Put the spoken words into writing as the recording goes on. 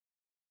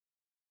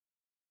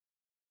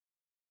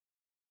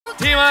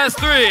T-minus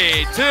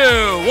 3,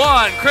 2,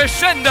 1,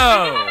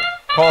 crescendo.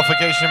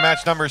 Qualification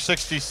match number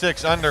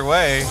 66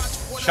 underway.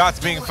 Shots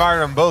being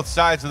fired on both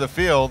sides of the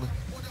field.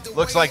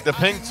 Looks like the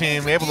pink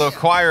team able to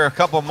acquire a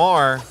couple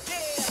more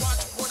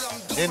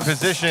in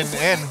position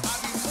and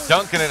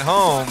dunking it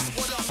home.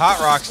 Hot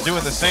Rocks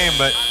doing the same,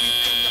 but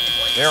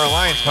their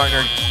alliance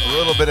partner, a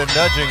little bit of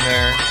nudging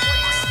there.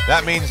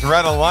 That means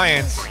Red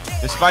Alliance,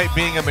 despite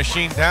being a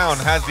machine down,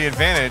 has the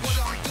advantage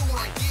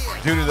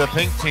due to the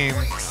pink team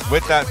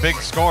with that big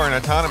score in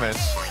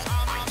autonomous.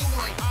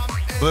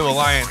 Blue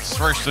Alliance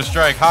first to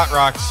strike. Hot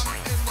Rocks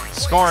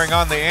scoring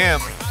on the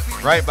amp.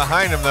 Right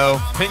behind him though,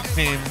 pink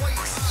team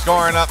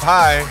scoring up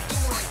high.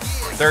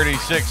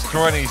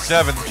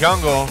 36-27.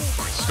 Jungle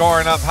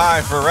scoring up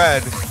high for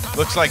red.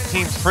 Looks like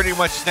teams pretty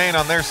much staying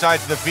on their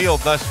sides of the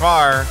field thus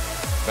far.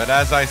 But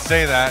as I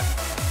say that,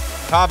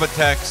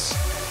 Robotics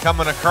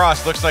coming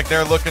across. Looks like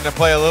they're looking to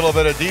play a little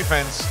bit of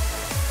defense,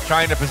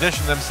 trying to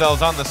position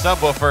themselves on the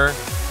subwoofer.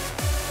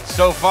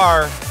 So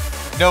far,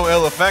 no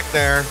ill effect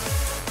there.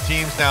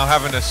 Teams now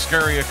having to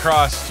scurry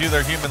across to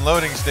their human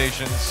loading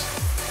stations.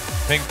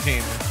 Pink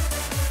team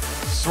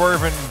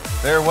swerving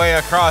their way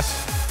across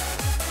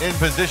in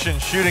position,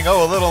 shooting,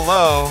 a little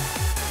low.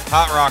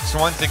 Hot Rocks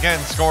once again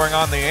scoring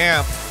on the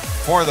amp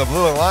for the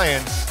Blue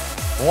Alliance.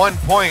 1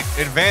 point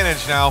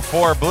advantage now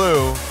for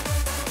Blue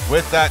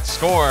with that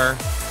score.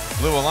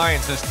 Blue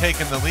Alliance has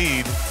taken the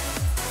lead.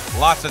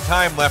 Lots of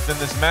time left in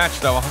this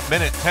match though,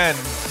 minute 10,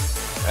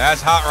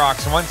 as Hot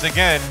Rocks once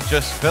again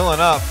just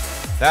filling up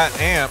that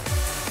amp.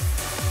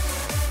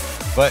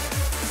 But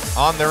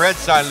on the red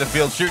side of the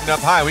field, shooting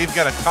up high. We've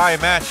got a tie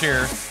match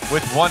here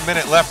with 1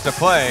 minute left to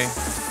play.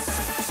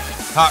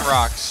 Hot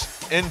Rocks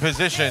in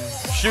position,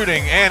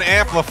 shooting and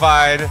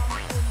amplified.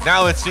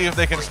 Now let's see if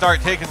they can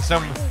start taking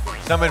some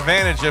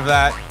advantage of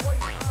that.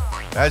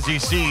 As you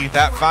see,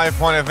 that 5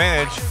 point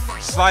advantage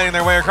sliding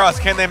their way across.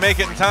 Can they make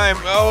it in time?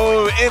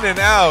 Oh, in and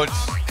out.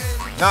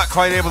 Not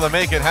quite able to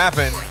make it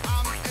happen.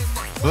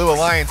 Blue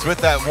Alliance with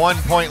that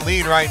 1 point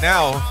lead right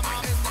now.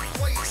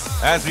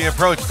 As we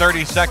approach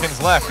 30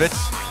 seconds left,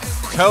 it's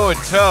toe and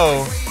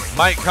toe.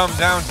 Might come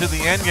down to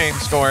the end game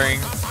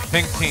scoring.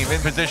 Pink team in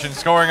position,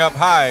 scoring up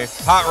high.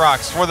 Hot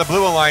Rocks for the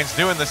Blue Alliance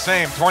doing the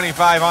same.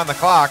 25 on the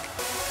clock.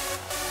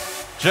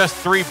 Just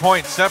 3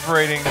 points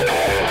separating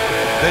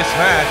this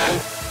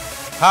match.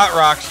 Hot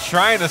Rocks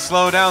trying to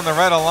slow down the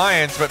Red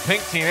Alliance, but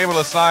pink team able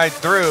to slide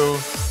through.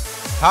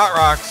 Hot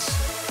Rocks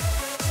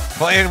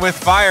playing with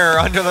fire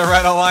under the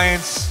Red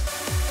Alliance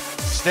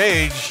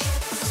stage.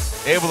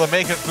 Able to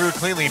make it through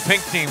cleanly.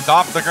 Pink team's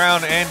off the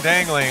ground and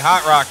dangling.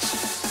 Hot Rocks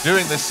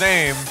doing the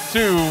same.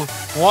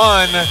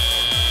 2-1.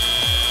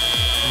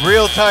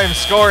 Real-time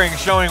scoring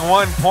showing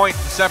 1 point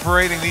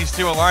separating these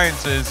two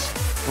alliances.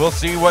 We'll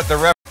see what the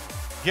ref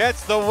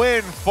gets the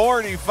win,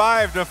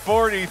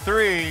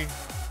 45-43.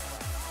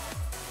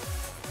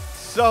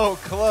 So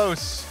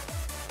close.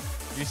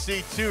 You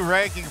see 2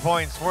 ranking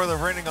points for the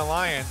winning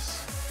alliance.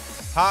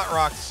 Hot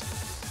Rocks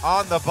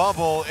on the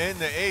bubble in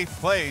the 8th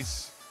place.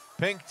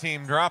 Pink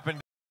team dropping